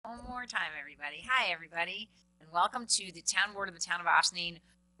more time, everybody. Hi, everybody, and welcome to the Town Board of the Town of Ossining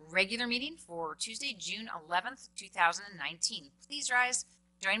regular meeting for Tuesday, June 11th, 2019. Please rise,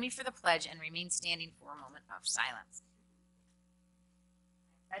 join me for the pledge, and remain standing for a moment of silence.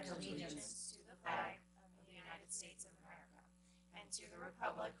 Pledge allegiance to the flag of the United States of America and to the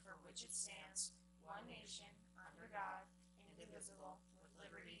republic for which it stands, one nation, under God, indivisible, with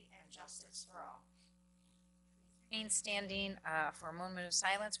liberty and justice for all. Remain standing for a moment of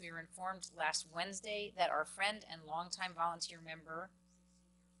silence. We were informed last Wednesday that our friend and longtime volunteer member,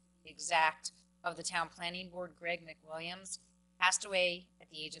 exact, of the Town Planning Board, Greg McWilliams, passed away at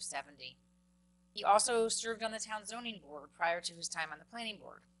the age of 70. He also served on the Town Zoning Board prior to his time on the Planning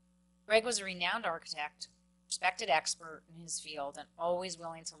Board. Greg was a renowned architect, respected expert in his field, and always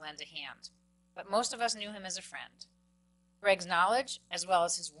willing to lend a hand. But most of us knew him as a friend. Greg's knowledge, as well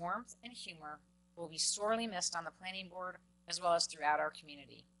as his warmth and humor, will be sorely missed on the Planning Board as well as throughout our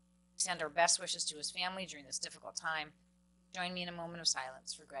community. We send our best wishes to his family during this difficult time. Join me in a moment of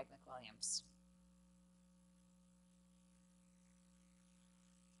silence for Greg McWilliams.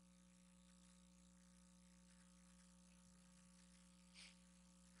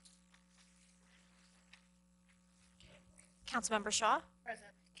 Councilmember Shaw?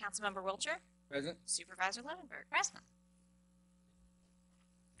 Present. Councilmember Wiltshire? Present. Supervisor Levenberg? Present.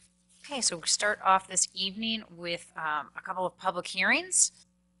 Okay, so we start off this evening with a couple of public hearings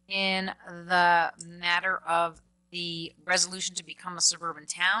in the matter of the resolution to become a suburban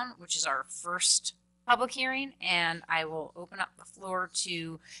town, which is our first public hearing, and I will open up the floor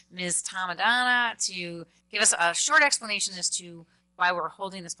to Ms. Tomadonna to give us a short explanation as to why we're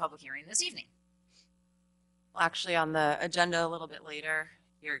holding this public hearing this evening. Well, actually, on the agenda a little bit later,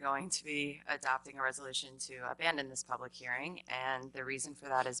 you're going to be adopting a resolution to abandon this public hearing. And the reason for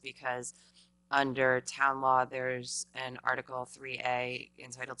that is because under town law, there's an Article 3A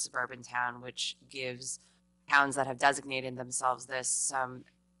entitled Suburban Town, which gives towns that have designated themselves this some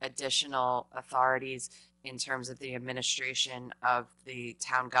additional authorities in terms of the administration of the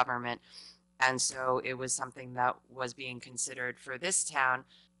town government. And so it was something that was being considered for this town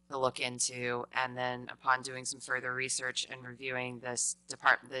to look into, and then upon doing some further research and reviewing this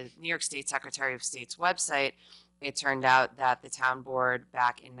the New York State Secretary of State's website, it turned out that the town board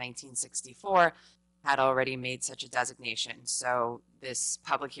back in 1964 had already made such a designation. So this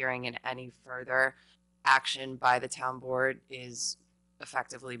public hearing and any further action by the town board is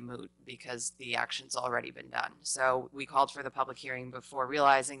effectively moot because the action's already been done. So we called for the public hearing before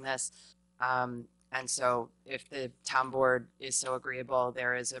realizing this. And so if the town board is so agreeable,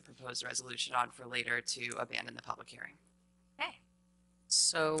 there is a proposed resolution on for later to abandon the public hearing. Okay,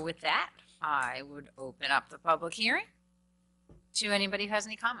 so with that, I would open up the public hearing to anybody who has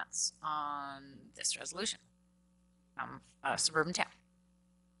any comments on this resolution. Suburban town.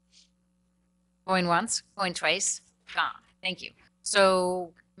 Going once, going twice, gone. Thank you.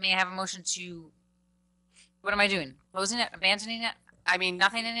 So may I have a motion to, what am I doing? Closing it, abandoning it? I mean,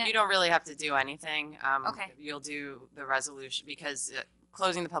 Nothing in it? You don't really have to do anything. Okay. You'll do the resolution because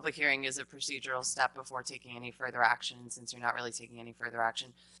closing the public hearing is a procedural step before taking any further action. Since you're not really taking any further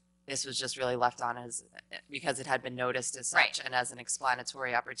action, this was just really left on as because it had been noticed as such, Right. and as an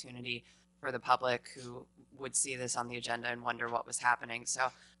explanatory opportunity for the public who would see this on the agenda and wonder what was happening.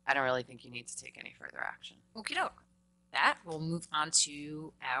 So I don't really think you need to take any further action. Okie doke. That will move on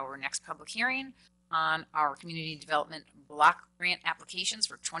to our next public hearing on our community development block grant applications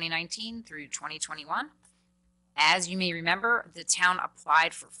for 2019 through 2021. As you may remember, the town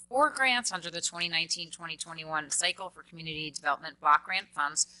applied for 4 grants under the 2019-2021 cycle for community development block grant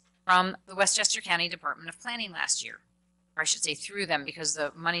funds from the Westchester County Department of Planning last year. Or I should say through them, because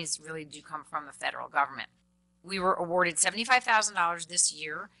the monies really do come from the federal government. We were awarded $75,000 this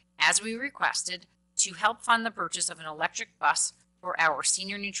year, as we requested, to help fund the purchase of an electric bus for our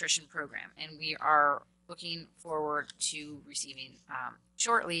senior nutrition program. And we are looking forward to receiving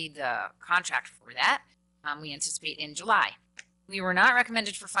shortly the contract for that. We anticipate in July. We were not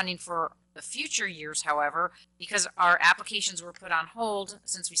recommended for funding for the future years, however, because our applications were put on hold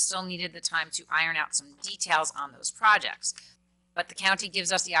since we still needed the time to iron out some details on those projects. But the county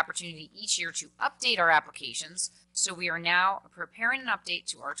gives us the opportunity each year to update our applications. So we are now preparing an update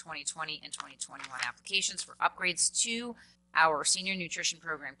to our 2020 and 2021 applications for upgrades to our senior nutrition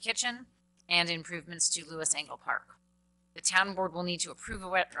program kitchen and improvements to Lewis Angle Park. The town board will need to approve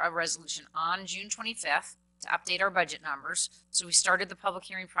a resolution on June 25th to update our budget numbers. So we started the public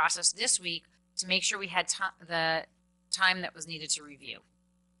hearing process this week to make sure we had the time that was needed to review.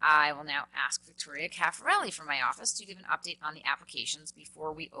 I will now ask Victoria Caffarelli from my office to give an update on the applications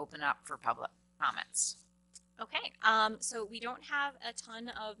before we open up for public comments. Okay, so we don't have a ton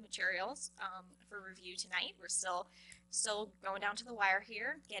of materials for review tonight. We're still going down to the wire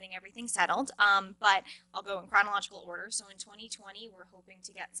here, getting everything settled. But I'll go in chronological order. So in 2020, we're hoping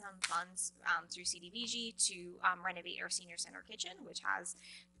to get some funds through CDBG to renovate our senior center kitchen, which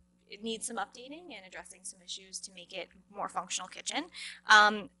it needs some updating and addressing some issues to make it more functional kitchen.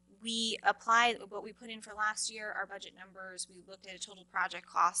 We applied what we put in for last year, our budget numbers. We looked at a total project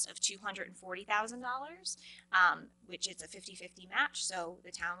cost of $240,000, which is a 50-50 match. So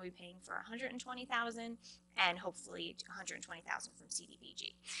the town will be paying for $120,000 and hopefully $120,000 from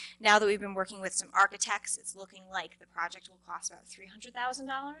CDBG. Now that we've been working with some architects, it's looking like the project will cost about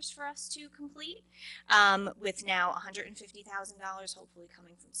 $300,000 for us to complete, with now $150,000 hopefully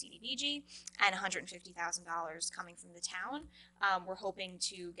coming from CDBG and $150,000 coming from the town. We're hoping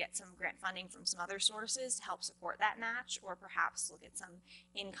to get some grant funding from some other sources to help support that match, or perhaps look at some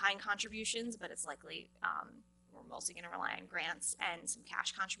in-kind contributions, but it's likely we're mostly going to rely on grants and some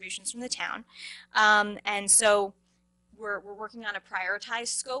cash contributions from the town. And so we're working on a prioritized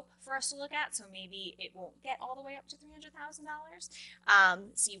scope for us to look at, so maybe it won't get all the way up to $300,000.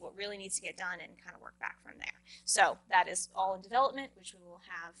 See what really needs to get done and kind of work back from there. So that is all in development, which we will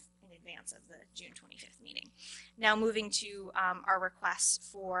have in advance of the June 25th meeting. Now moving to our requests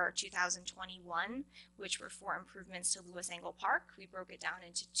for 2021, which were for improvements to Lewis Angle Park. We broke it down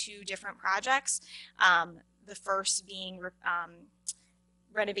into two different projects. The first being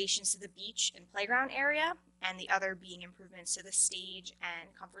renovations to the beach and playground area, and the other being improvements to the stage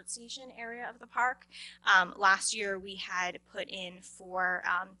and comfort station area of the park. Last year we had put in for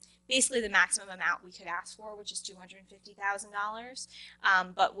basically the maximum amount we could ask for, which is $250,000.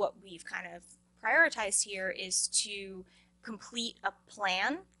 But what we've kind of prioritized here is to complete a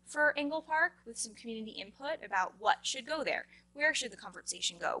plan for Angle Park with some community input about what should go there. Where should the comfort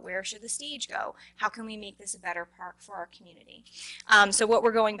station go? Where should the stage go? How can we make this a better park for our community? So what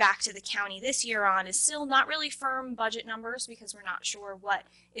we're going back to the county this year on is still not really firm budget numbers, because we're not sure what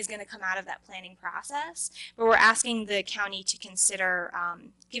is going to come out of that planning process. But we're asking the county to consider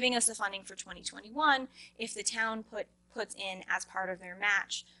giving us the funding for 2021 if the town puts in, as part of their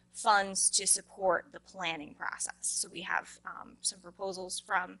match, funds to support the planning process. So we have some proposals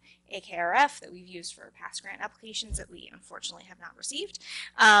from AKRF that we've used for past grant applications that we unfortunately have not received.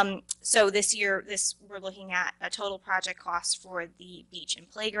 So this year, we're looking at a total project cost for the beach and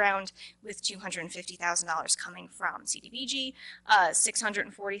playground with $250,000 coming from CDBG,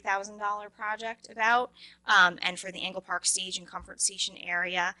 $640,000 project about, and for the Angle Park stage and comfort station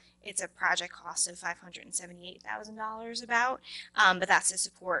area, it's a project cost of $578,000 about, but that's to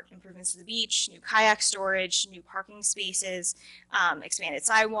support improvements to the beach, new kayak storage, new parking spaces, expanded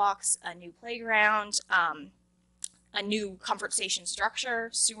sidewalks, a new playground, a new comfort station structure,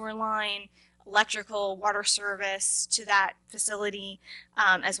 sewer line, electrical, water service to that facility,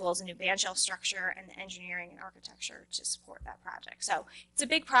 as well as a new bandshell structure and the engineering and architecture to support that project. So it's a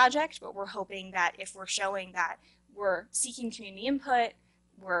big project, but we're hoping that if we're showing that we're seeking community input,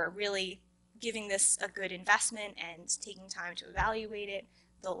 we're really giving this a good investment and taking time to evaluate it,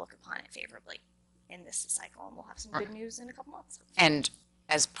 they'll look upon it favorably in this cycle, and we'll have some good news in a couple months. And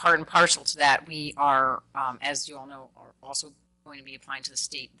as part and parcel to that, we are, as you all know, are also going to be applying to the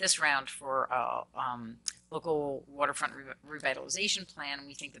state this round for a local waterfront revitalization plan. And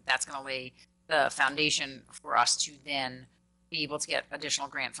we think that that's going to lay the foundation for us to then be able to get additional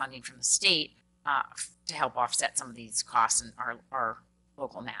grant funding from the state to help offset some of these costs in our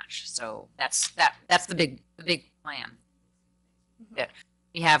local match. So that's the big plan. Mm-hmm.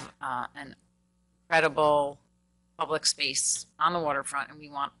 We have an incredible public space on the waterfront, and we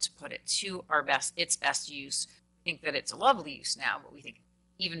want to put it to its best use. I think that it's a lovely use now, but we think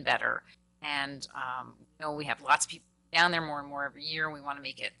even better. And you know, we have lots of people down there more and more every year, and we want to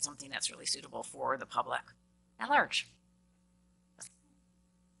make it something that's really suitable for the public at large,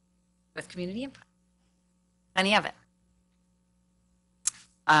 with community input. Plenty of it.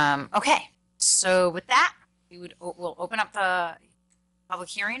 Okay, so with that, we'll open up the public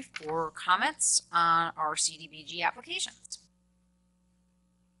hearing for comments on our CDBG applications.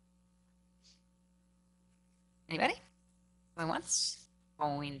 Anybody? Going once?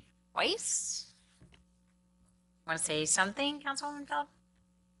 Going twice? Want to say something, Councilwoman Phillip?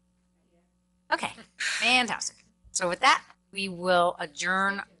 Okay, fantastic. So with that, we will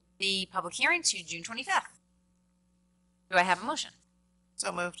adjourn the public hearing to June 25th. Do I have a motion?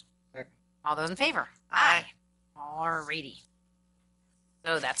 So moved. All those in favor? Aye. Alrighty.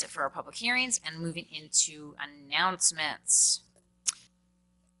 So that's it for our public hearings, and moving into announcements.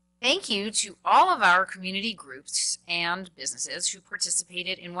 Thank you to all of our community groups and businesses who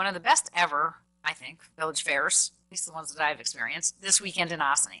participated in one of the best ever I think, village fairs, at least the ones that I've experienced, this weekend in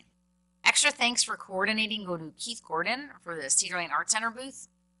Ossining. Extra thanks for coordinating go to Keith Gordon for the Cedar Lane Art Center booth,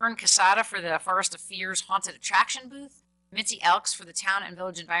 Vern Casada for the Forest of Fears Haunted Attraction booth, Mitzi Elks for the Town and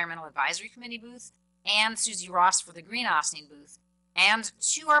Village Environmental Advisory Committee booth, and Susie Ross for the Green Ossining booth, and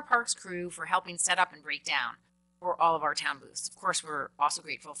to our parks crew for helping set up and break down for all of our town booths. Of course, we're also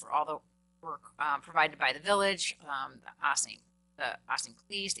grateful for all the work provided by the village, the Ossining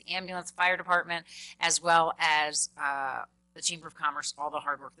Police, the ambulance, fire department, as well as the Chamber of Commerce, all the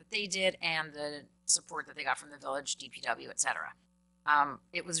hard work that they did and the support that they got from the village, DPW, etc.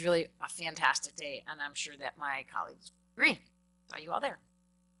 It was really a fantastic day, and I'm sure that my colleagues agree. Saw you all there.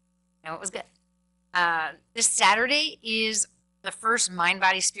 And it was good. This Saturday is the first Mind,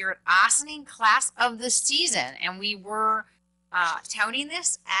 Body, Spirit Ossining class of the season, and we were touting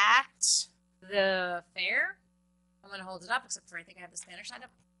this at the fair. I'm going to hold it up, except for I think I have the Spanish side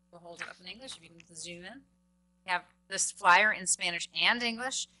up. We'll hold it up in English if you can zoom in. We have this flyer in Spanish and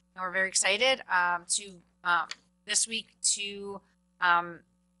English, and we're very excited this week to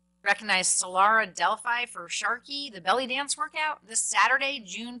recognize Solara Delphi for Sharky, the belly dance workout, this Saturday,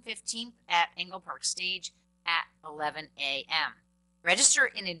 June 15th at Engle Park Stage at 11 a.m. Register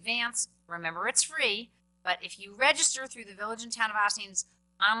in advance. Remember, it's free, but if you register through the Village and Town of Ossining's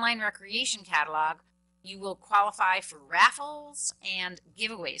online recreation catalog, you will qualify for raffles and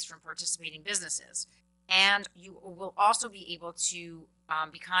giveaways from participating businesses. And you will also be able to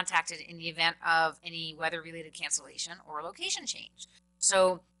be contacted in the event of any weather-related cancellation or location change.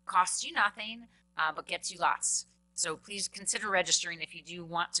 So costs you nothing, but gets you lots. So please consider registering if you do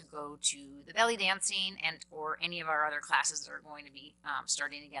want to go to the belly dancing and or any of our other classes that are going to be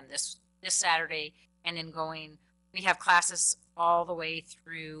starting again this Saturday and then going. We have classes all the way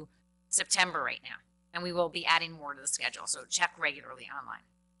through September right now, and we will be adding more to the schedule. So check regularly online.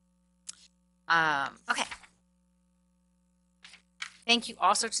 Okay. Thank you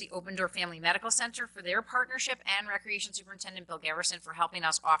also to the Open Door Family Medical Center for their partnership and Recreation Superintendent Bill Garrison for helping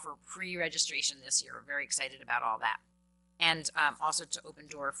us offer pre-registration this year. We're very excited about all that. And also to Open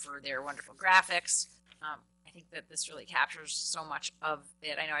Door for their wonderful graphics. I think that this really captures so much of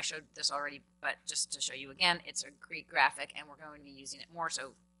it. I know I showed this already, but just to show you again, it's a great graphic and we're going to be using it more,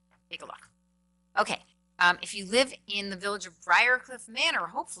 so take a look. Okay. If you live in the village of Briarcliff Manor,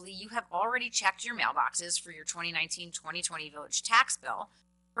 hopefully you have already checked your mailboxes for your 2019-2020 village tax bill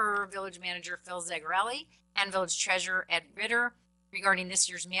per village manager Phil Zagarelli and village treasurer Ed Ritter regarding this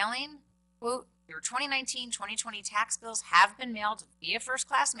year's mailing. Quote, your 2019-2020 tax bills have been mailed via first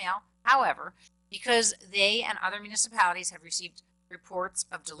class mail. However, because they and other municipalities have received reports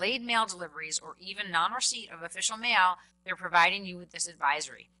of delayed mail deliveries or even non-receipt of official mail, they're providing you with this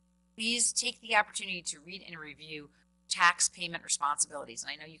advisory. Please take the opportunity to read and review tax payment responsibilities.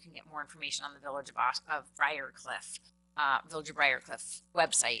 And I know you can get more information on the Village of Briarcliff, Village of Briarcliff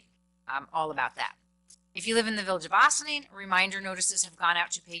website, all about that. If you live in the Village of Ossining, reminder notices have gone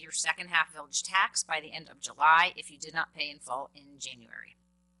out to pay your second half village tax by the end of July if you did not pay in full in January.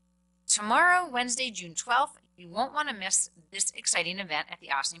 Tomorrow, Wednesday, June 12th, you won't want to miss this exciting event at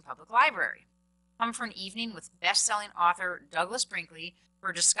the Ossining Public Library. Come for an evening with best-selling author Douglas Brinkley for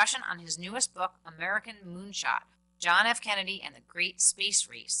a discussion on his newest book, American Moonshot, John F. Kennedy and the Great Space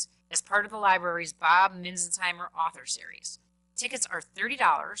Race, as part of the library's Bob Minzenheimer author series. Tickets are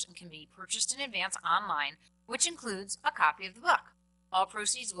 $30 and can be purchased in advance online, which includes a copy of the book. All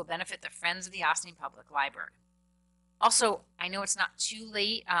proceeds will benefit the Friends of the Ossining Public Library. Also, I know it's not too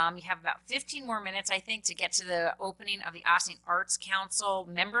late. You have about 15 more minutes, I think, to get to the opening of the Ossining Arts Council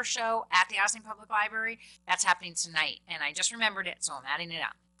member show at the Ossining Public Library. That's happening tonight, and I just remembered it, so I'm adding it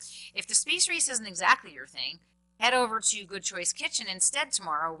up. If the space race isn't exactly your thing, head over to Good Choice Kitchen instead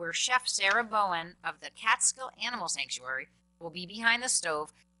tomorrow, where Chef Sarah Bowen of the Catskill Animal Sanctuary will be behind the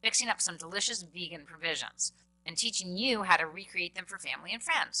stove fixing up some delicious vegan provisions and teaching you how to recreate them for family and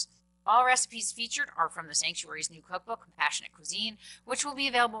friends. All recipes featured are from the Sanctuary's new cookbook, Compassionate Cuisine, which will be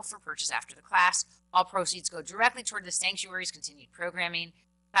available for purchase after the class. All proceeds go directly toward the Sanctuary's continued programming.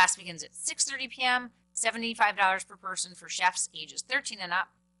 Class begins at 6:30 p.m., $75 per person for chefs ages 13 and up.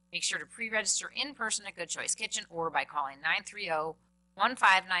 Make sure to pre-register in person at Good Choice Kitchen or by calling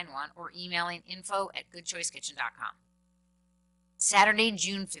 930-1591 or emailing info@goodchoicekitchen.com. Saturday,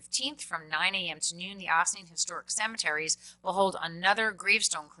 June 15th from 9 a.m. to noon, the Ossining Historic Cemeteries will hold another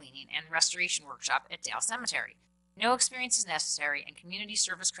gravestone cleaning and restoration workshop at Dale Cemetery. No experience is necessary and community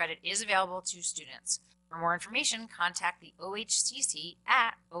service credit is available to students. For more information, contact the OHCC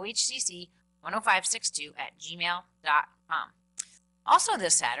at ohcc10562@gmail.com. Also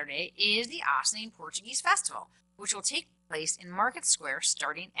this Saturday is the Ossining Portuguese Festival, which will take place in Market Square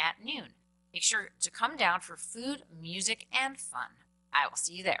starting at noon. Make sure to come down for food, music, and fun. I will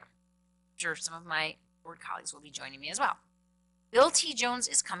see you there. I'm sure some of my board colleagues will be joining me as well. Bill T. Jones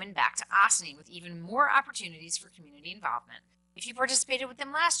is coming back to Ossining with even more opportunities for community involvement. If you participated with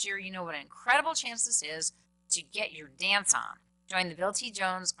them last year, you know what an incredible chance this is to get your dance on. Join the Bill T.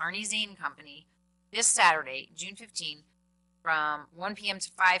 Jones Arnie Zane Company this Saturday, June 15, from 1 p.m. to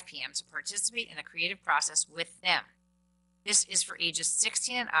 5 p.m. to participate in the creative process with them. This is for ages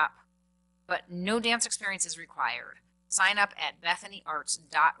 16 and up, but no dance experience is required. Sign up at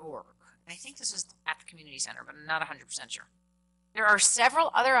bethanyarts.org. I think this is at the community center, but I'm not 100% sure. There are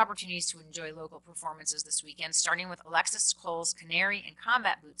several other opportunities to enjoy local performances this weekend, starting with Alexis Cole's Canary and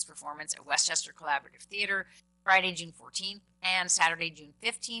Combat Boots performance at Westchester Collaborative Theater, Friday, June 14th, and Saturday, June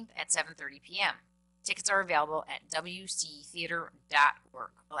 15th at 7:30 p.m. Tickets are available at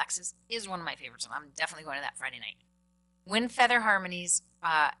wctheater.org. Alexis is one of my favorites, and I'm definitely going to that Friday night. Wind Feather Harmonies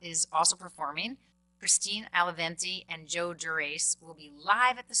is also performing. Christine Alaventi and Joe Durace will be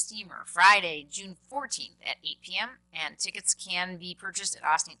live at the Steamer Friday, June 14th at 8 p.m. And tickets can be purchased at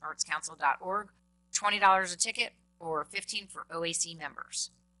austinartscouncil.org, $20 a ticket or $15 for OAC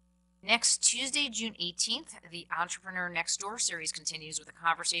members. Next Tuesday, June 18th, the Entrepreneur Next Door series continues with a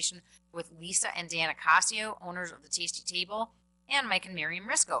conversation with Lisa and Dan Acasio, owners of the Tasty Table, and Mike and Miriam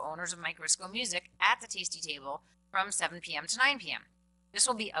Risco, owners of Mike Risco Music, at the Tasty Table from 7 p.m. to 9 p.m. This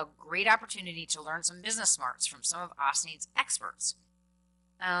will be a great opportunity to learn some business smarts from some of Ostin's experts.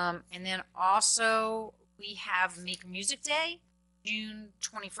 And then also we have Make Music Day, June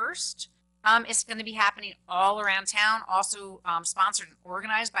 21st. It's going to be happening all around town, also sponsored and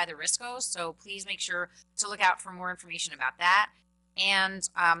organized by the Riscos. So please make sure to look out for more information about that. And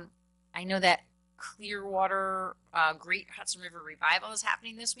I know that Clearwater Great Hudson River Revival is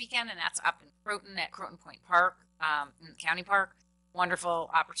happening this weekend, and that's up in Croton at Croton Point Park, in the county park. Wonderful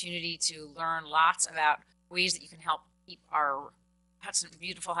opportunity to learn lots about ways that you can help keep our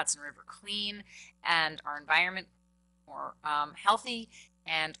beautiful Hudson River clean and our environment more healthy,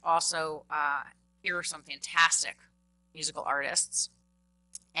 and also here are some fantastic musical artists.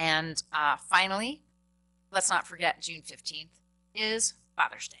 And finally, let's not forget June 15th is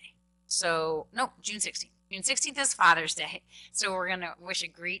Father's Day. So, no, June 16th. June 16th is Father's Day. So we're going to wish a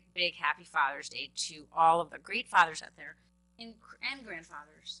great big happy Father's Day to all of the great fathers out there, and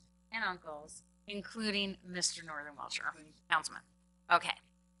grandfathers and uncles, including Mr. Northern Welsh, our councilman. Okay,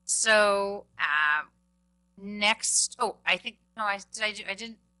 so next, I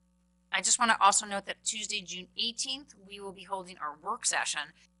just want to also note that Tuesday, June 18th, we will be holding our work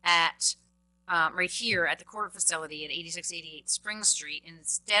session at right here at the court facility at 8688 Spring Street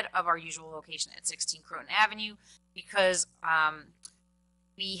instead of our usual location at 16 Croton Avenue, because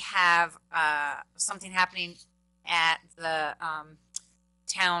we have something happening at the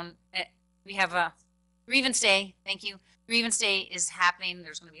town. We have a grievance day. Thank you. Grievance day is happening.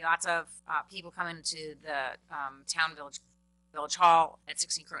 There's going to be lots of people coming to the town village hall at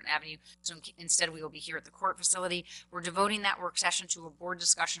 16 Croton Avenue. So instead, we will be here at the court facility. We're devoting that work session to a board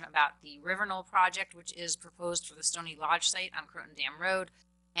discussion about the River Knoll project, which is proposed for the Stony Lodge site on Croton Dam Road.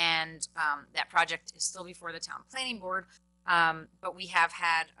 And that project is still before the town planning board. But we have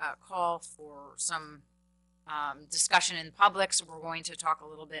had a call for some discussion in public, so we're going to talk a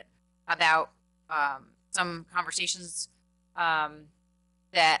little bit about some conversations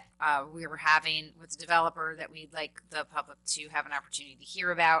that we were having with the developer that we'd like the public to have an opportunity to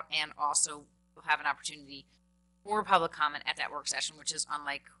hear about, and also we'll have an opportunity for public comment at that work session, which is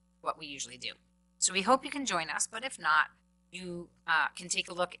unlike what we usually do. So we hope you can join us, but if not, you can take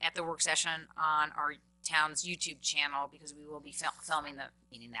a look at the work session on our town's YouTube channel, because we will be filming the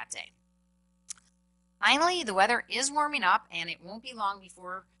meeting that day. Finally, the weather is warming up, and it won't be long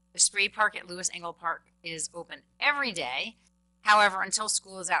before the spray park at Lewis Engel Park is open every day. However, until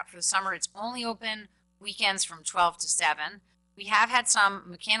school is out for the summer, it's only open weekends from 12 to 7. We have had some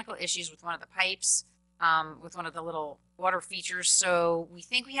mechanical issues with one of the pipes, with one of the little water features, so we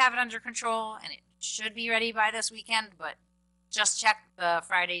think we have it under control, and it should be ready by this weekend, but just check the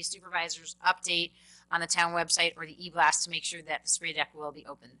Friday supervisor's update on the town website or the e-blast to make sure that the spray deck will be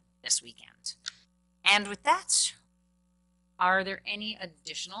open this weekend. And with that, are there any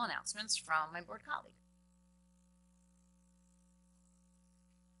additional announcements from my board colleague?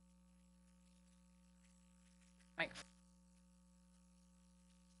 Mike.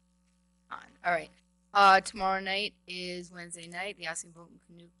 All right. Tomorrow night is Wednesday night. The Ossining Bolton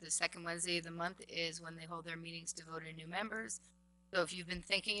Canute, the second Wednesday of the month, is when they hold their meetings to vote in new members. So if you've been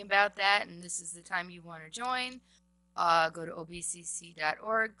thinking about that and this is the time you want to join, go to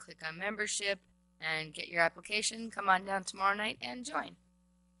obcc.org, click on membership, and get your application. Come on down tomorrow night and join.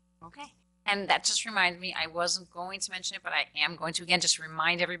 Okay. And that just reminded me, I wasn't going to mention it, but I am going to again just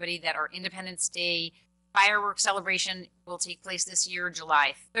remind everybody that our Independence Day fireworks celebration will take place this year,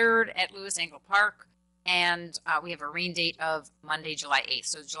 July 3rd at Lewis Angle Park. And we have a rain date of Monday, July 8th.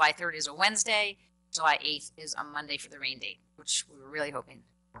 So July 3rd is a Wednesday. July 8th is a Monday for the rain date, which we were really hoping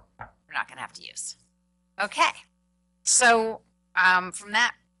we're not going to have to use. Okay. So from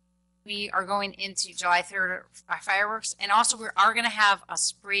that, we are going into July 3rd fireworks. And also we are going to have a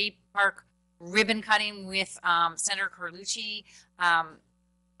spray park ribbon cutting with Senator Carlucci.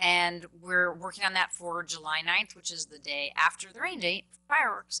 And we're working on that for July 9th, which is the day after the rain date for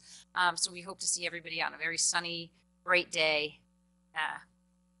fireworks. So we hope to see everybody on a very sunny, bright day.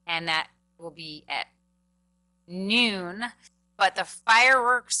 And that will be at noon. But the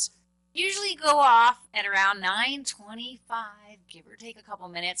fireworks usually go off at around 9:25, give or take a couple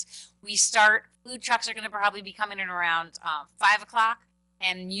minutes. We start, food trucks are going to probably be coming in around 5 o'clock,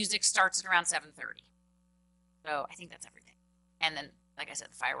 and music starts at around 7:30. So I think that's everything. And then, like I said,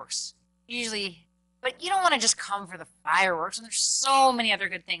 the fireworks usually, but you don't want to just come for the fireworks, and there's so many other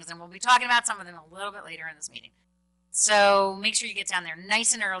good things, and we'll be talking about some of them a little bit later in this meeting. So make sure you get down there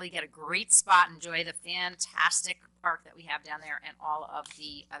nice and early, get a great spot, enjoy the fantastic park that we have down there and all of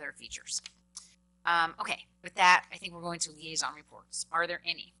the other features. Okay, with that, I think we're going to liaison reports. Are there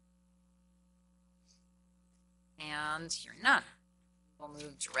any? And hearing none. We'll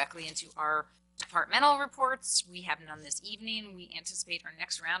move directly into our departmental reports. We have none this evening. We anticipate our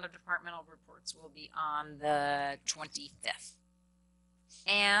next round of departmental reports will be on the 25th.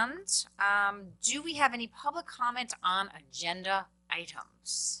 And do we have any public comment on agenda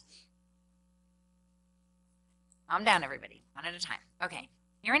items? Calm down, everybody, one at a time. Okay,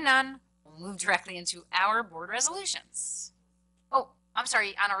 hearing none, we'll move directly into our board resolutions. Oh, I'm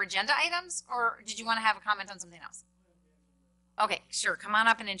sorry, on our agenda items, or did you want to have a comment on something else? Okay, sure. Come on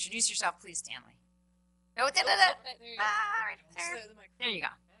up and introduce yourself, please, Stanley. Oh, right there. There you go.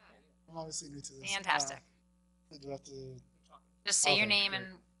 I'm obviously new to this. Fantastic. I do have to. Just say your name great.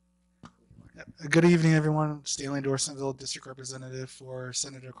 and Good evening, everyone. Stanley Dorsonville, District Representative for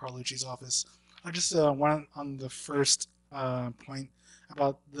Senator Carlucci's office. I just went on the first point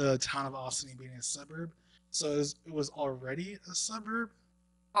about the town of Austin being a suburb. So it was already a suburb?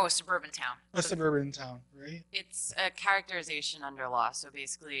 oh, a suburban town. A suburban town, right? It's a characterization under law. So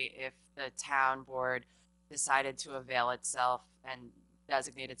basically, if the town board decided to avail itself and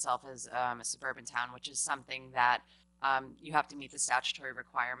designate itself as a suburban town, which is something that you have to meet the statutory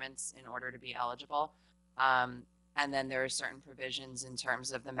requirements in order to be eligible. And then there are certain provisions in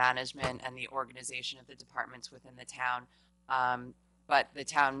terms of the management and the organization of the departments within the town. But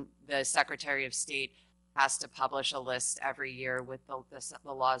the Secretary of State has to publish a list every year with the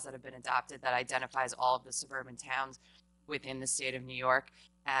laws that have been adopted that identifies all of the suburban towns within the state of New York.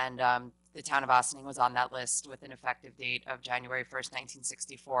 And the town of Ossining was on that list with an effective date of January 1st,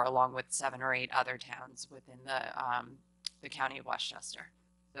 1964, along with 7 or 8 other towns within the county of Westchester.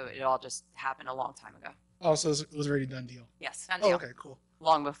 So it all just happened a long time ago. Oh, so it was already done deal. Yes, Done Oh, deal. okay, cool.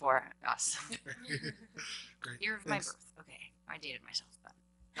 long before us. Great. Year of Thanks. my birth. Okay, I dated myself, but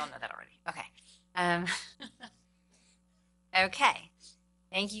you all know that already. Okay. Okay.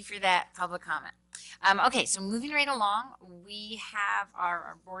 Thank you for that public comment. Okay, so moving right along, we have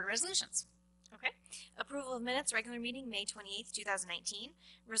our board resolutions. Okay. Approval of minutes, regular meeting, May 28th, 2019.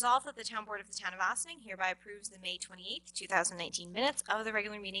 Resolved that the town board of the town of Ossining hereby approves the May 28th, 2019 minutes of the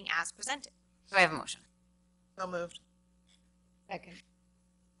regular meeting as presented. Do I have a motion? So moved. Second.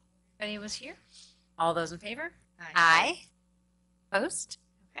 Anybody was here? All those in favor? Aye. Aye. Opposed?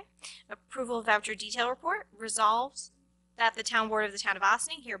 Approval of voucher detail report. Resolved that the town board of the town of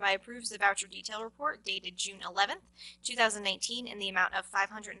Ossining hereby approves the voucher detail report dated June 11th, 2019 in the amount of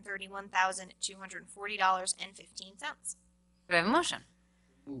 $531,240.15. Do I have a motion?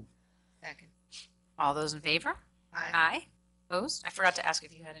 Second. All those in favor? Aye. Opposed? I forgot to ask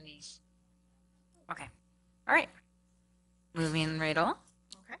if you had any. Okay. All right. Moving right along.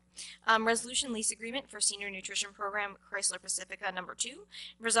 Okay. Resolution lease agreement for senior nutrition program Chrysler Pacifica number 2.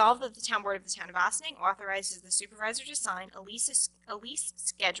 Resolved that the town board of the town of Ossining authorizes the supervisor to sign a lease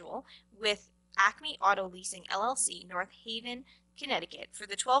schedule with Acme Auto Leasing LLC, North Haven, Connecticut, for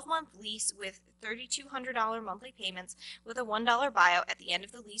the 12-month lease with $3,200 monthly payments with a $1 buyout at the end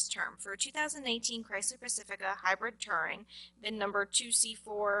of the lease term for a 2018 Chrysler Pacifica Hybrid Touring, VIN number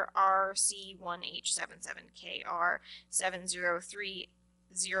 2C4RC1877KR703089,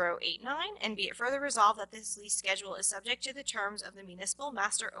 and be it further resolved that this lease schedule is subject to the terms of the Municipal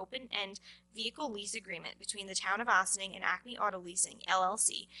Master Open-End Vehicle Lease Agreement between the Town of Ossining and Acme Auto Leasing,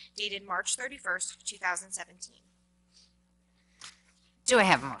 LLC, dated March 31st, 2017. Do I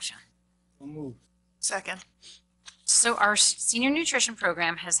have a motion? So moved. Second. So our senior nutrition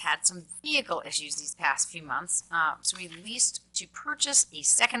program has had some vehicle issues these past few months. So we leased to purchase a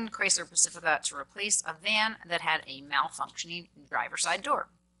second Chrysler Pacifica to replace a van that had a malfunctioning driver's side door.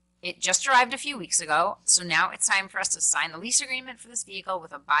 It just arrived a few weeks ago, so now it's time for us to sign the lease agreement for this vehicle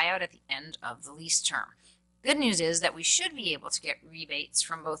with a buyout at the end of the lease term. Good news is that we should be able to get rebates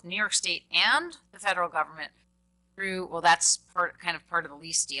from both New York State and the federal government through, well, that's kind of part of the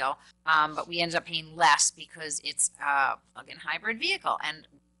lease deal, but we ended up paying less because it's a plug-in hybrid vehicle and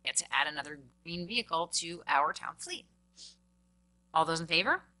get to add another green vehicle to our town fleet. All those in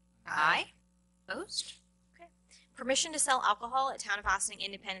favor? Aye. Opposed? Permission to sell alcohol at Town of Austining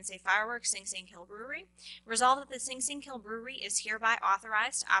Independence Day Fireworks, Sing Sing Hill Brewery. Resolved that the Sing Sing Hill Brewery is hereby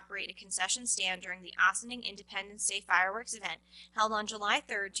authorized to operate a concession stand during the Austining Independence Day Fireworks event held on July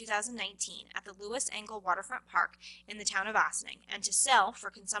 3rd, 2019 at the Lewis Engle Waterfront Park in the Town of Austining, and to sell for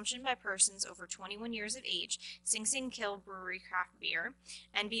consumption by persons over 21 years of age Sing Sing Hill Brewery craft beer.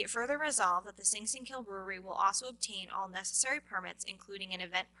 And be it further resolved that the Sing Sing Hill Brewery will also obtain all necessary permits, including an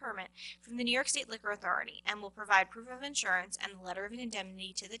event permit from the New York State Liquor Authority, and will provide proof of insurance and the letter of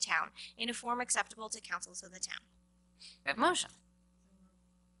indemnity to the town in a form acceptable to councils of the town. We have a motion.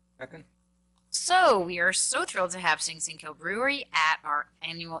 Second. So we are so thrilled to have Sing Sing Hill Brewery at our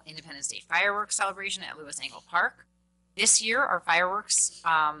annual Independence Day fireworks celebration at Lewis Engle Park. This year, our fireworks,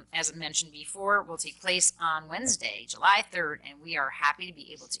 as I mentioned before, will take place on Wednesday, July 3rd, and we are happy to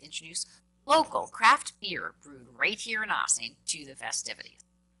be able to introduce local craft beer brewed right here in Austining to the festivities.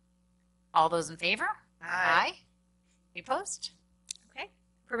 All those in favor? Aye. Any opposed? Okay.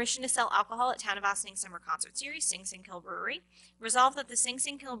 Permission to sell alcohol at Town of Austining Summer Concert Series, Sing Sing Hill Brewery. Resolved that the Sing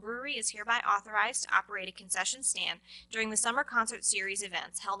Sing Hill Brewery is hereby authorized to operate a concession stand during the Summer Concert Series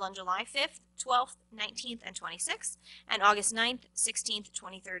events held on July 5th, 12th, 19th, and 26th, and August 9th, 16th,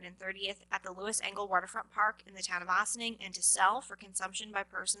 23rd, and 30th at the Lewis Engle Waterfront Park in the Town of Austining, and to sell for consumption by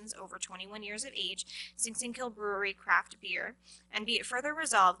persons over 21 years of age Sing Sing Hill Brewery craft beer. And be it further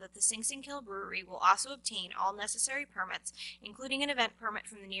resolved that the Sing Sing Hill Brewery will also obtain all necessary permits, including an event permit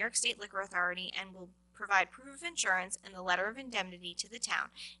from the New York State Liquor Authority, and will provide proof of insurance and the letter of indemnity to the town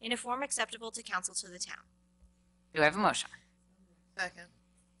in a form acceptable to council to the town. Do I have a motion? Second.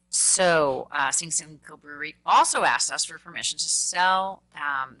 So, Sing Sing Hill Brewery also asked us for permission to sell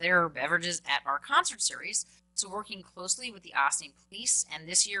their beverages at our concert series. So, working closely with the Austining Police and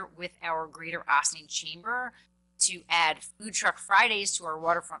this year with our Greater Austining Chamber to add Food Truck Fridays to our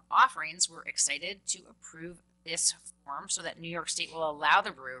waterfront offerings, we're excited to approve this form so that New York State will allow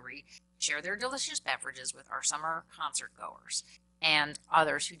the brewery to share their delicious beverages with our summer concert goers and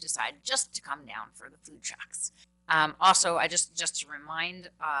others who decide just to come down for the food trucks. Also, I just to remind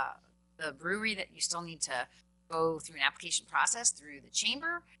the brewery that you still need to go through an application process through the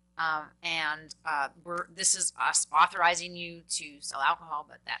chamber, and this is us authorizing you to sell alcohol,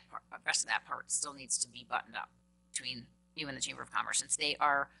 but that part, the rest of that part still needs to be buttoned up between you and the Chamber of Commerce, since they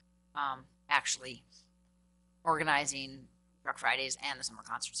are actually organizing Truck Fridays and the Summer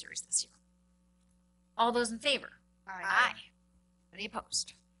Concert Series this year. All those in favor? Aye. Any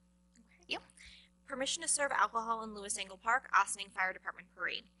opposed? Permission to serve alcohol in Lewis Engle Park, Austining Fire Department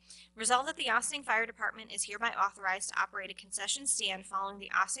Parade. Resolved that the Austining Fire Department is hereby authorized to operate a concession stand following the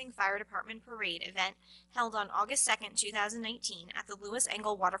Austining Fire Department Parade event held on August 2nd, 2019 at the Lewis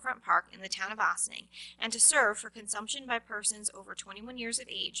Engle Waterfront Park in the Town of Austining, and to serve for consumption by persons over 21 years of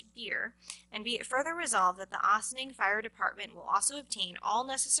age beer, and be it further resolved that the Austining Fire Department will also obtain all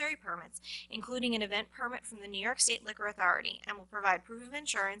necessary permits, including an event permit from the New York State Liquor Authority, and will provide proof of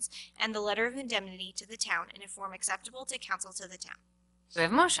insurance and the letter of indemnity to the town in a form acceptable to council to the town. Do we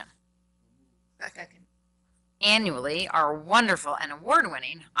have a motion? Second. Annually, our wonderful and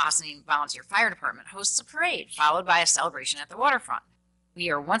award-winning Austining Volunteer Fire Department hosts a parade, followed by a celebration at the waterfront. We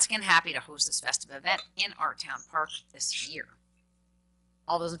are once again happy to host this festive event in our town park this year.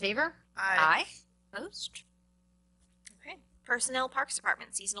 All those in favor? Aye. Opposed? Okay. Personnel Parks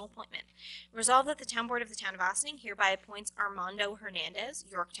Department seasonal appointment. Resolved that the Town Board of the Town of Austining hereby appoints Armando Hernandez,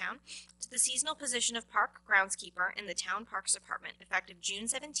 Yorktown, to the seasonal position of Park Groundskeeper in the Town Parks Department effective June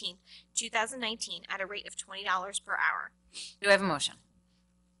 17th, 2019 at a rate of $20 per hour. Do I have a motion?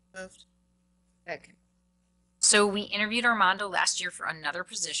 Moved. Second. So we interviewed Armando last year for another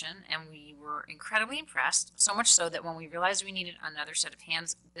position, and we were incredibly impressed, so much so that when we realized we needed another set of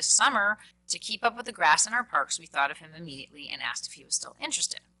hands this summer to keep up with the grass in our parks, we thought of him immediately and asked if he was still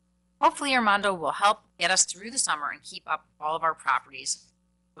interested. Hopefully Armando will help get us through the summer and keep up all of our properties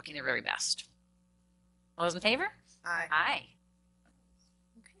looking their very best. All those in favor? Aye. Aye.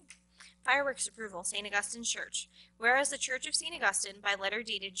 Fireworks approval, St. Augustine's Church. Whereas the Church of St. Augustine, by letter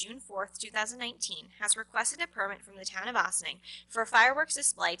dated June 4th, 2019, has requested a permit from the town of Ossining for a fireworks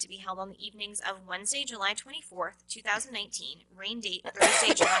display to be held on the evenings of Wednesday, July 24th, 2019, rain date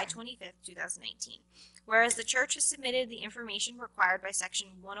Thursday, July 25th, 2019. Whereas the church has submitted the information required by Section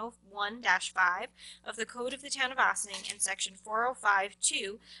 101-5 of the Code of the Town of Ossining and Section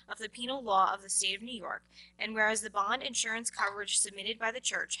 405-2 of the Penal Law of the State of New York, and whereas the bond insurance coverage submitted by the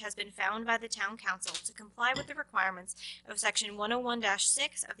church has been found by the Town Council to comply with the requirements of Section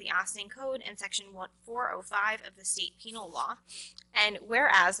 101-6 of the Ossining Code and Section 405 of the State Penal Law, and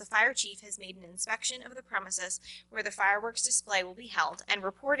whereas the fire chief has made an inspection of the premises where the fireworks display will be held and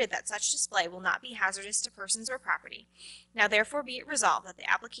reported that such display will not be hazardous to persons or property. Now therefore be it resolved that the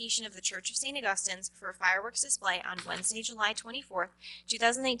application of the Church of St. Augustine's for a fireworks display on Wednesday, July 24th,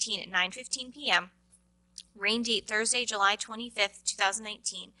 2019 at 9:15 p.m., rain date Thursday, July 25th,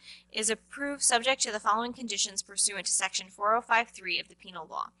 2019, is approved subject to the following conditions pursuant to Section 405.3 of the Penal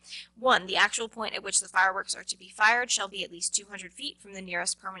Law. 1. The actual point at which the fireworks are to be fired shall be at least 200 feet from the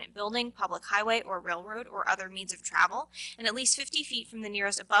nearest permanent building, public highway, or railroad, or other means of travel, and at least 50 feet from the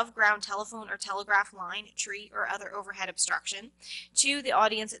nearest above-ground telephone or telegraph line, tree, or other overhead obstruction. 2. The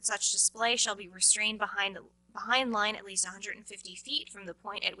audience at such display shall be restrained behind line at least 150 feet from the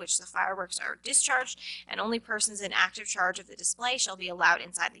point at which the fireworks are discharged, and only persons in active charge of the display shall be allowed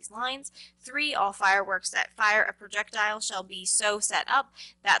inside these lines. 3. All fireworks that fire a projectile shall be so set up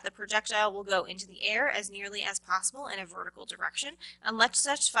that the projectile will go into the air as nearly as possible in a vertical direction, unless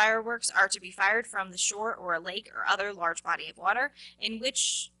such fireworks are to be fired from the shore or a lake or other large body of water, in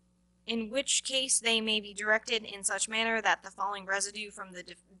which case they may be directed in such manner that the falling residue from the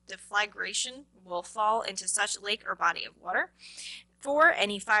deflagration will fall into such lake or body of water. 4.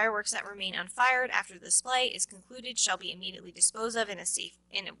 Any fireworks that remain unfired after the display is concluded shall be immediately disposed of in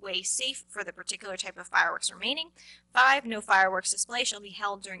a way safe for the particular type of fireworks remaining. 5. No fireworks display shall be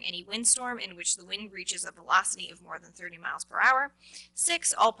held during any windstorm in which the wind reaches a velocity of more than 30 miles per hour.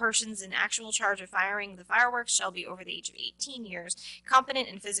 6. All persons in actual charge of firing the fireworks shall be over the age of 18 years, competent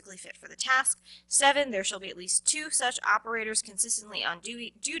and physically fit for the task. 7. There shall be at least 2 such operators consistently on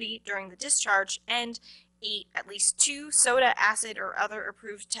duty during the discharge, and 8. At least 2 soda, acid, or other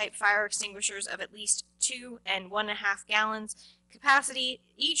approved type fire extinguishers of at least 2 and 1.5 gallons capacity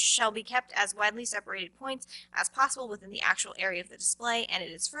each shall be kept as widely separated points as possible within the actual area of the display, and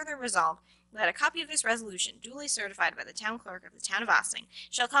it is further resolved that a copy of this resolution, duly certified by the town clerk of the town of Ossining,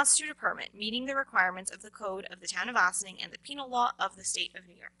 shall constitute a permit meeting the requirements of the code of the town of Ossining and the penal law of the state of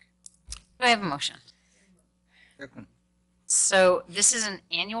New York. Do I have a motion? Second. So this is an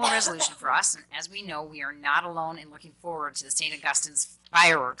annual resolution for us, and as we know, we are not alone in looking forward to the St. Augustine's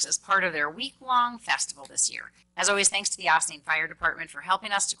fireworks as part of their week-long festival this year. As always, thanks to the Ossining Fire Department for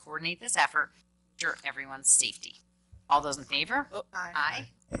helping us to coordinate this effort to ensure everyone's safety. All those in favor? Oh, Aye.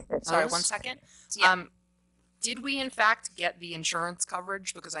 sorry, Opposed? 1 second. Yeah. Did we in fact get the insurance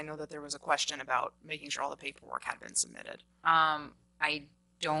coverage? Because I know that there was a question about making sure all the paperwork had been submitted. I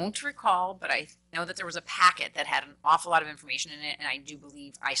don't recall, but I know that there was a packet that had an awful lot of information in it, and I do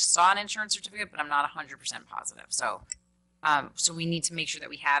believe I saw an insurance certificate, but I'm not 100% positive. So, so we need to make sure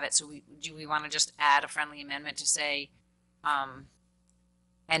that we have it. So do we want to just add a friendly amendment to say,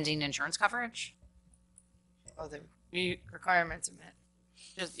 ending insurance coverage? Oh, the requirements are met.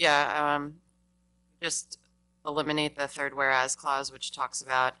 Just eliminate the third whereas clause, which talks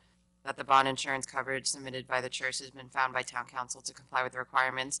about that the bond insurance coverage submitted by the church has been found by town council to comply with the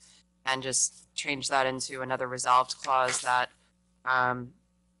requirements, and just change that into another resolved clause that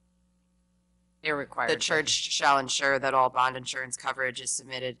They're required. the church shall ensure that all bond insurance coverage is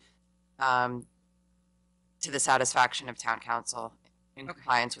submitted to the satisfaction of town council in Okay.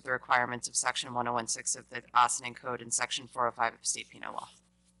 compliance with the requirements of section 101.6 of the Ossining Code and section 405 of state penal law.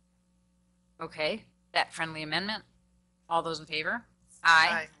 Okay, that friendly amendment. All those in favor?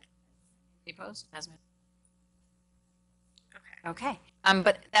 Aye. Any opposed? As amended. Okay.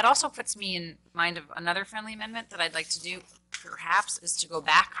 But that also puts me in mind of another friendly amendment that I'd like to do, perhaps, is to go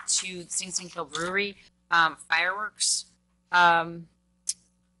back to Sing Sing Kill Brewery fireworks,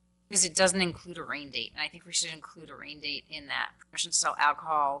 because it doesn't include a rain date, and I think we should include a rain date in that. Permission to sell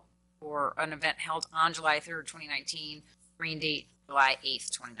alcohol for an event held on July 3rd, 2019, rain date July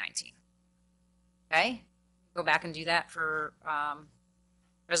 8th, 2019. Okay? Go back and do that for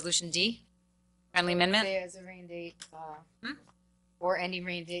Resolution D. Friendly amendment? Say as a rain date, or any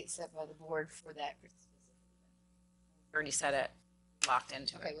rain date set by the board for that. Already said it, locked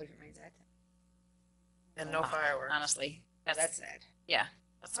into Okay, it. what if it rains that time? And no fireworks. Honestly, That's sad. yeah,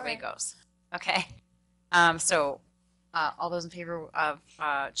 that's the way it Alright. goes. Okay. So, all those in favor of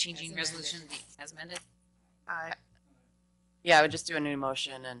changing As amended. Resolution D as amended? Aye. Yeah, I would just do a new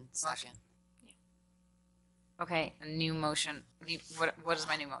motion and second. Okay, a new motion. What is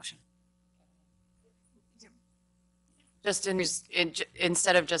my new motion? Just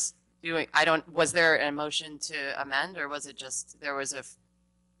instead of just doing, was there a motion to amend or was it just, it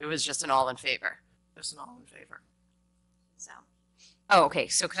was just an all in favor? Just an all in favor. So, Oh, okay.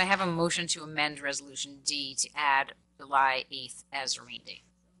 So can I have a motion to amend Resolution D to add July 8th as a rain date?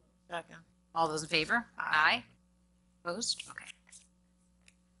 Second. All those in favor? Aye. Opposed? Okay.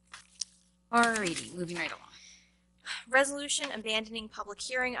 Alrighty, moving right along. resolution abandoning public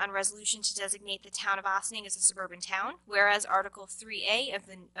hearing on resolution to designate the town of Ossining as a suburban town. Whereas Article 3A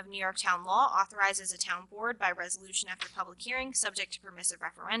of New York Town Law authorizes a town board by resolution after public hearing, subject to permissive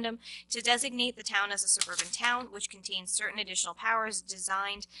referendum, to designate the town as a suburban town, which contains certain additional powers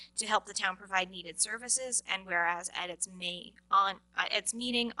designed to help the town provide needed services. And whereas at its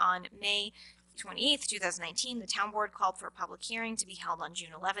meeting on May 28th, 2019, the town board called for a public hearing to be held on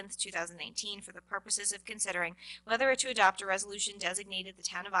June 11th, 2019 for the purposes of considering whether to adopt a resolution designated the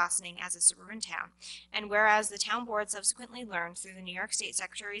town of Ossining as a suburban town. And whereas the town board subsequently learned through the New York State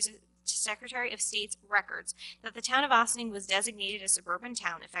Secretary of State's records that the town of Ossining was designated a suburban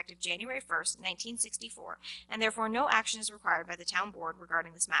town effective January 1st, 1964, and therefore no action is required by the town board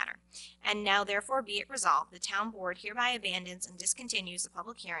regarding this matter. And now therefore be it resolved, the town board hereby abandons and discontinues the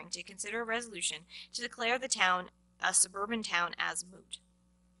public hearing to consider a resolution to declare the town a suburban town as moot.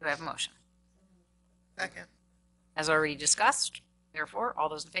 Do I have a motion? Second. As already discussed, therefore, all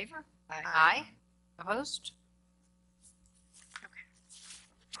those in favor? Aye. Aye. Opposed?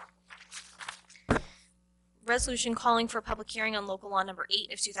 Resolution calling for a public hearing on local law number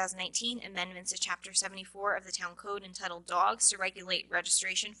 8 of 2019, amendments to chapter 74 of the town code entitled Dogs to regulate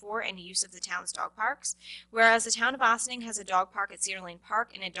registration for and use of the town's dog parks. Whereas the town of Ossining has a dog park at Cedar Lane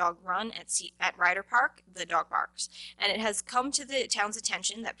Park and a dog run at Ryder Park, the dog parks. And it has come to the town's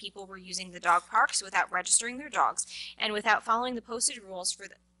attention that people were using the dog parks without registering their dogs and without following the posted rules for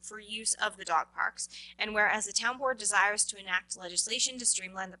use of the dog parks. And whereas the town board desires to enact legislation to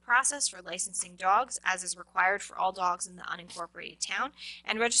streamline the process for licensing dogs as is required for all dogs in the unincorporated town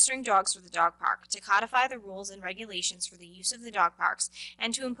and registering dogs for the dog park, to codify the rules and regulations for the use of the dog parks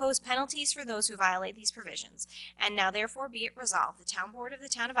and to impose penalties for those who violate these provisions. And now therefore be it resolved, the town board of the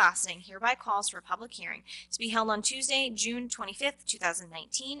town of Ossining hereby calls for a public hearing to be held on Tuesday, June 25th,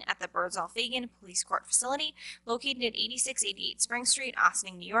 2019 at the Birdsall Fagan Police Court Facility located at 8688 Spring Street,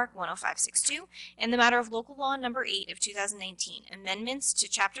 Ossining, New York 10562, in the matter of local law number 8 of 2019, amendments to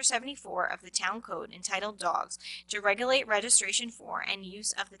chapter 74 of the town code entitled Dogs to regulate registration for and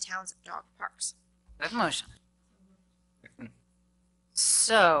use of the town's dog parks. Do I have a motion?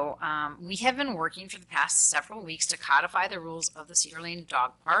 So, we have been working for the past several weeks to codify the rules of the Cedar Lane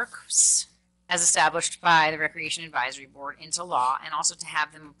Dog Parks as established by the Recreation Advisory Board into law, and also to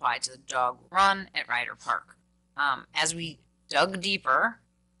have them applied to the dog run at Ryder Park. As we dug deeper,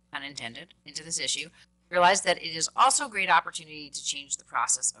 unintended, into this issue, realized that it is also a great opportunity to change the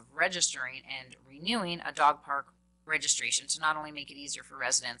process of registering and renewing a dog park registration to not only make it easier for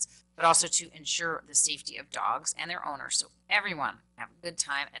residents, but also to ensure the safety of dogs and their owners so everyone can have a good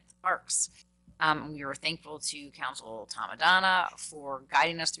time at the parks. We were thankful to Council Tomadana for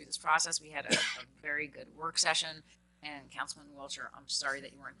guiding us through this process. We had a very good work session, and Councilman Welcher, I'm sorry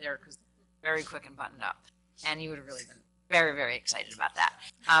that you weren't there because very quick and buttoned up, and you would have really been very, very excited about that.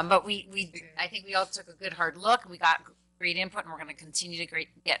 But I think we all took a good hard look. We got great input, and we're going to continue to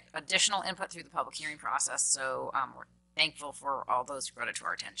get additional input through the public hearing process. So we're thankful for all those who brought it to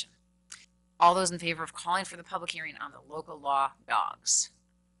our attention. All those in favor of calling for the public hearing on the local law dogs?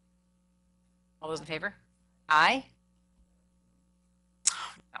 All those in favor? Aye?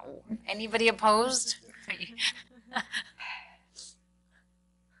 No. Anybody opposed?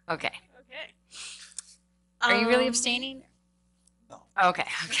 Okay. Okay. Are you really abstaining? No. Okay.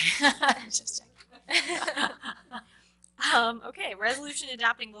 Just Okay, resolution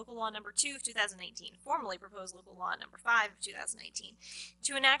adopting local law number 2 of 2019, formally proposed local law number 5 of 2019,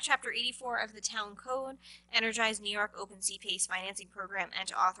 to enact chapter 84 of the town code, energize New York Open Sea Pace financing program, and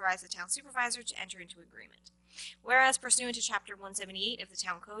to authorize the town supervisor to enter into agreement. Whereas pursuant to chapter 178 of the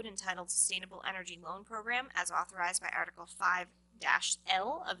town code entitled Sustainable Energy Loan Program, as authorized by Article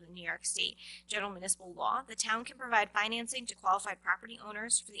 5-L of the New York State General Municipal Law, the town can provide financing to qualified property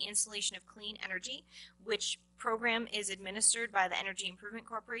owners for the installation of clean energy, which program is administered by the Energy Improvement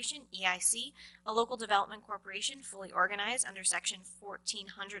Corporation, EIC, a local development corporation fully organized under Section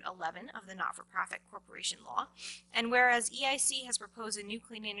 1411 of the Not-for-Profit Corporation Law. And whereas EIC has proposed a new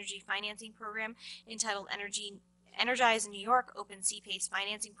clean energy financing program entitled Energize New York Open CPACE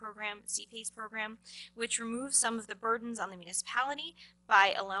Financing Program, CPACE program, which removes some of the burdens on the municipality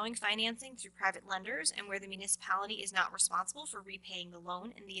by allowing financing through private lenders and where the municipality is not responsible for repaying the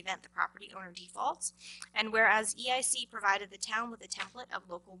loan in the event the property owner defaults. And whereas EIC provided the town with a template of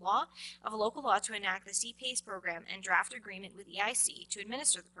local law to enact the CPACE program and draft agreement with EIC to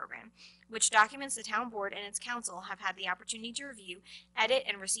administer the program, which documents the town board and its council have had the opportunity to review, edit,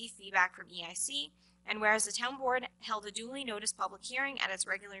 and receive feedback from EIC. And whereas the town board held a duly noticed public hearing at its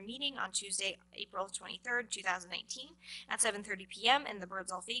regular meeting on Tuesday, April 23rd, 2019 at 7:30 p.m. in the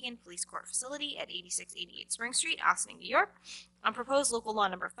Birdsall-Fagan Police Court Facility at 8688 Spring Street, Ossining, New York, on proposed local law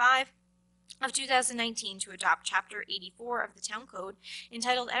number 5 of 2019 to adopt Chapter 84 of the Town Code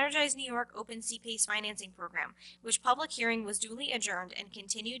entitled Energize New York Open CPACE Financing Program, which public hearing was duly adjourned and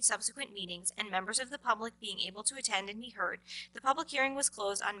continued subsequent meetings and members of the public being able to attend and be heard. The public hearing was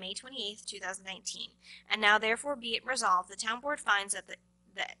closed on May 28, 2019. And now therefore be it resolved, the Town Board finds that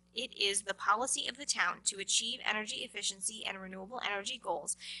it is the policy of the town to achieve energy efficiency and renewable energy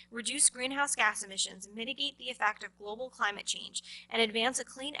goals, reduce greenhouse gas emissions, mitigate the effect of global climate change, and advance a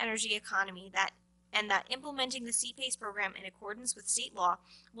clean energy economy that implementing the CPACE program in accordance with state law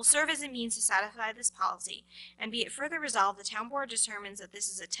will serve as a means to satisfy this policy. And be it further resolved, the town board determines that this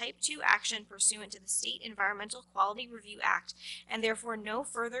is a type 2 action pursuant to the State Environmental Quality Review Act, and therefore no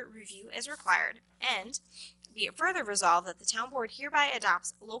further review is required. And be it further resolved that the town board hereby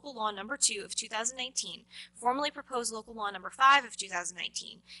adopts local law number 2 of 2019, formally proposed local law number 5 of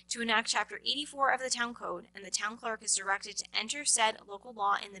 2019, to enact Chapter 84 of the Town Code, and the town clerk is directed to enter said local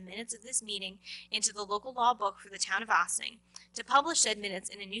law in the minutes of this meeting into the local law book for the town of Ossining, to publish said minutes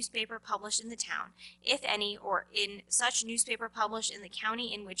in a newspaper published in the town, if any, or in such newspaper published in the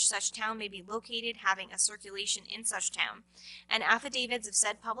county in which such town may be located, having a circulation in such town, and affidavits of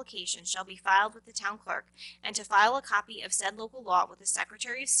said publication shall be filed with the town clerk, and to file a copy of said local law with the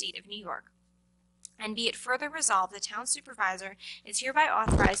Secretary of State of New York. And be it further resolved, the town supervisor is hereby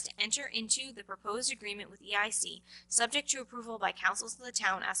authorized to enter into the proposed agreement with EIC, subject to approval by councils of the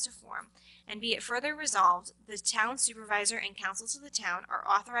town as to form. And be it further resolved, the town supervisor and councils of the town are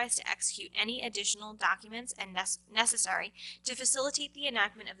authorized to execute any additional documents and necessary to facilitate the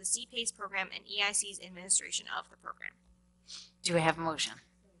enactment of the CPACE program and EIC's administration of the program. Do I have a motion?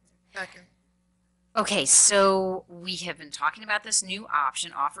 Second. Okay, so we have been talking about this new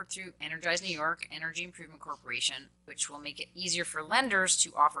option offered through Energize New York Energy Improvement Corporation, which will make it easier for lenders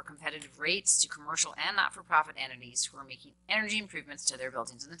to offer competitive rates to commercial and not-for-profit entities who are making energy improvements to their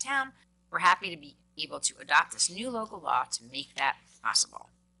buildings in the town. We're happy to be able to adopt this new local law to make that possible.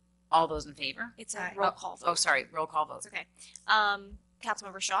 All those in favor? It's a roll call vote. Oh, sorry, roll call vote. It's okay.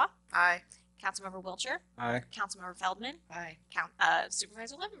 Councilmember Shaw, Aye. Councilmember Wiltshire, Aye. Councilmember Feldman, Aye.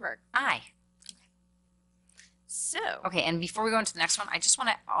 Supervisor Levenberg. Aye. So, Okay, and before we go into the next one, I just want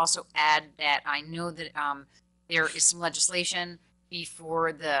to also add that I know that there is some legislation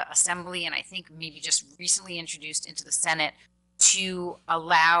before the Assembly, and I think maybe just recently introduced into the Senate, to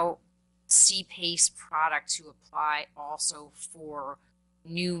allow CPACE product to apply also for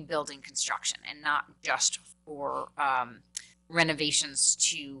new building construction and not just for renovations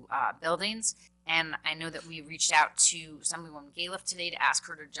to buildings. And I know that we reached out to Assemblywoman Galiff today to ask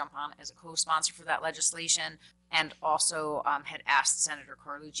her to jump on as a co-sponsor for that legislation, and also had asked Senator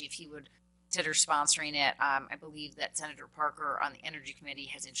Carlucci if he would consider sponsoring it. I believe that Senator Parker on the Energy Committee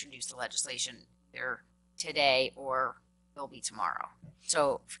has introduced the legislation either today or will be tomorrow.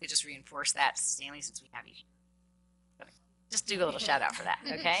 So if we could just reinforce that, Stanley, since we have you. Just do a little shout out for that,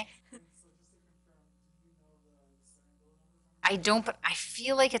 okay? I don't, but I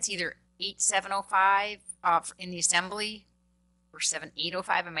feel like it's either 8705 in the Assembly or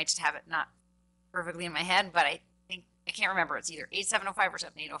 7805. I might just have it not perfectly in my head, but I think I can't remember. It's either 8705 or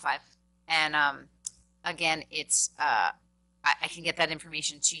 7805. And again, it's I can get that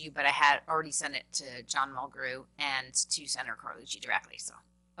information to you, but I had already sent it to John Mulgrew and to Senator Carlucci directly. So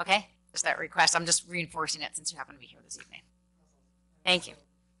okay, just that request. I'm just reinforcing it since you happen to be here this evening. Thank you.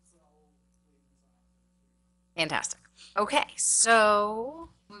 Fantastic. Okay, so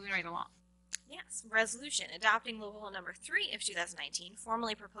moving right along. yes, resolution adopting local law number 3 of 2019,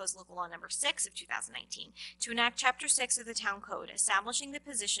 formally proposed local law number 6 of 2019, to enact Chapter 6 of the Town Code, establishing the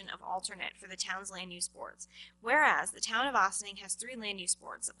position of alternate for the town's land use boards. Whereas the town of Ossining has 3 land use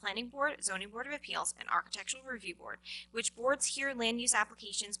boards, the Planning Board, Zoning Board of Appeals, and Architectural Review Board, which boards hear land use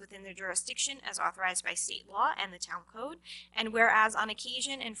applications within their jurisdiction as authorized by state law and the Town Code. And whereas on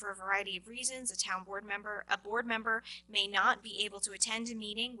occasion and for a variety of reasons, a board member may not be able to attend a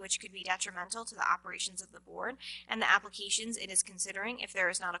meeting which could be detrimental detrimental to the operations of the board and the applications it is considering if there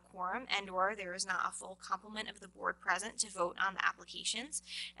is not a quorum and/or there is not a full complement of the board present to vote on the applications.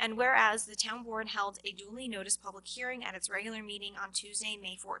 And whereas the town board held a duly noticed public hearing at its regular meeting on Tuesday,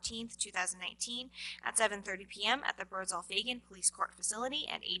 May 14th, 2019 at 7:30 p.m. at the Birdsall-Fagan Police Court Facility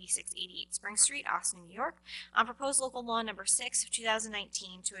at 8688 Spring Street, Austin, New York, on proposed local law number 6 of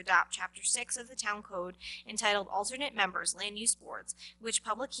 2019 to adopt Chapter 6 of the Town Code entitled Alternate Members Land Use Boards, which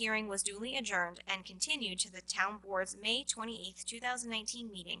public hearing was duly adjourned and continued to the Town Board's May 28th,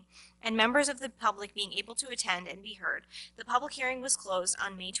 2019 meeting, and members of the public being able to attend and be heard. The public hearing was closed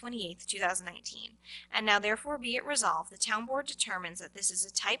on May 28th, 2019. And now therefore be it resolved, the Town Board determines that this is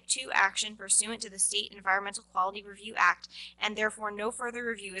a Type 2 action pursuant to the State Environmental Quality Review Act, and therefore no further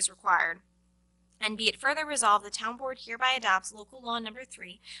review is required. And be it further resolved, the Town Board hereby adopts Local Law Number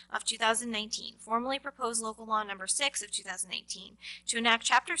 3 of 2019, formerly proposed Local Law Number 6 of 2019, to enact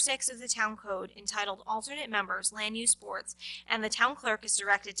Chapter 6 of the Town Code entitled Alternate Members Land Use Boards, and the Town Clerk is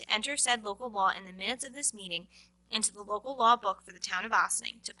directed to enter said local law in the minutes of this meeting into the local law book for the town of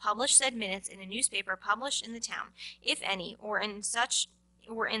Ossining, to publish said minutes in a newspaper published in the town, if any, or in such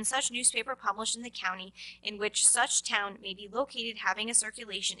newspaper published in the county in which such town may be located having a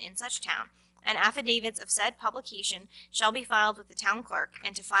circulation in such town, and affidavits of said publication shall be filed with the town clerk,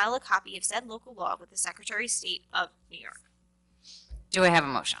 and to file a copy of said local law with the Secretary of State of New York. Do I have a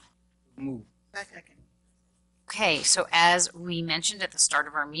motion? Move. Second. Okay, so as we mentioned at the start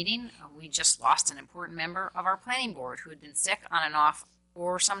of our meeting, we just lost an important member of our planning board who had been sick on and off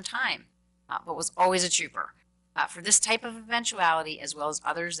for some time, but was always a trooper. For this type of eventuality, as well as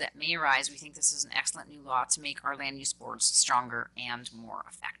others that may arise, we think this is an excellent new law to make our land use boards stronger and more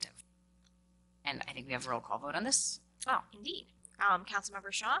effective. And I think we have a roll call vote on this as well. Indeed.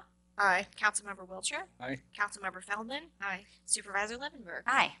 Councilmember Shaw, Aye. Councilmember Wiltshire, Aye. Councilmember Feldman, Aye. Supervisor Levenberg.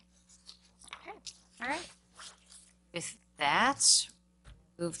 Aye. Okay. All right. With that,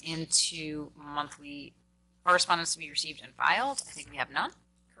 move into monthly correspondence to be received and filed. I think we have none.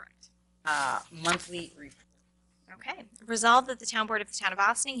 Correct. Monthly report. Okay. Resolved that the Town Board of the Town of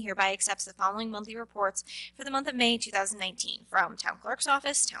Ossining hereby accepts the following monthly reports for the month of May 2019 from Town Clerk's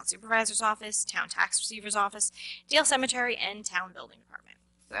Office, Town Supervisor's Office, Town Tax Receiver's Office, Dale Cemetery, and Town Building Department.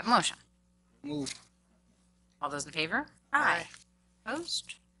 Do I have a motion? Move. All those in favor? Aye.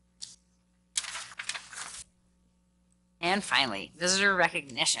 Opposed? And finally, visitor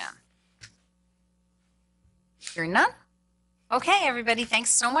recognition. Hearing none? Okay, everybody, thanks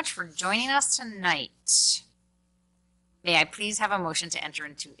so much for joining us tonight. May I please have a motion to enter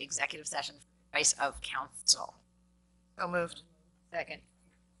into executive session for advice of counsel? So moved. Second.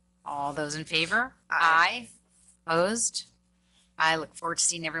 All those in favor? Aye. Opposed? I look forward to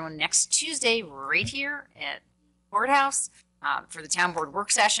seeing everyone next Tuesday right here at Courthouse for the Town Board work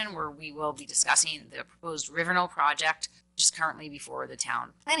session, where we will be discussing the proposed Rivernoll project, which is currently before the Town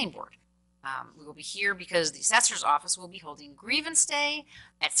Planning Board. We will be here because the Assessor's Office will be holding Grievance Day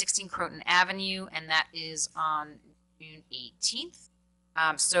at 16 Croton Avenue, and that is on June 18th.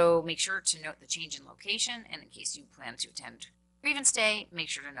 So make sure to note the change in location, and in case you plan to attend Grievance Day, make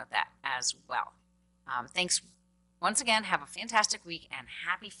sure to note that as well. Thanks once again. Have a fantastic week, and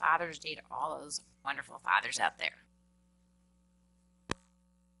happy Father's Day to all those wonderful fathers out there.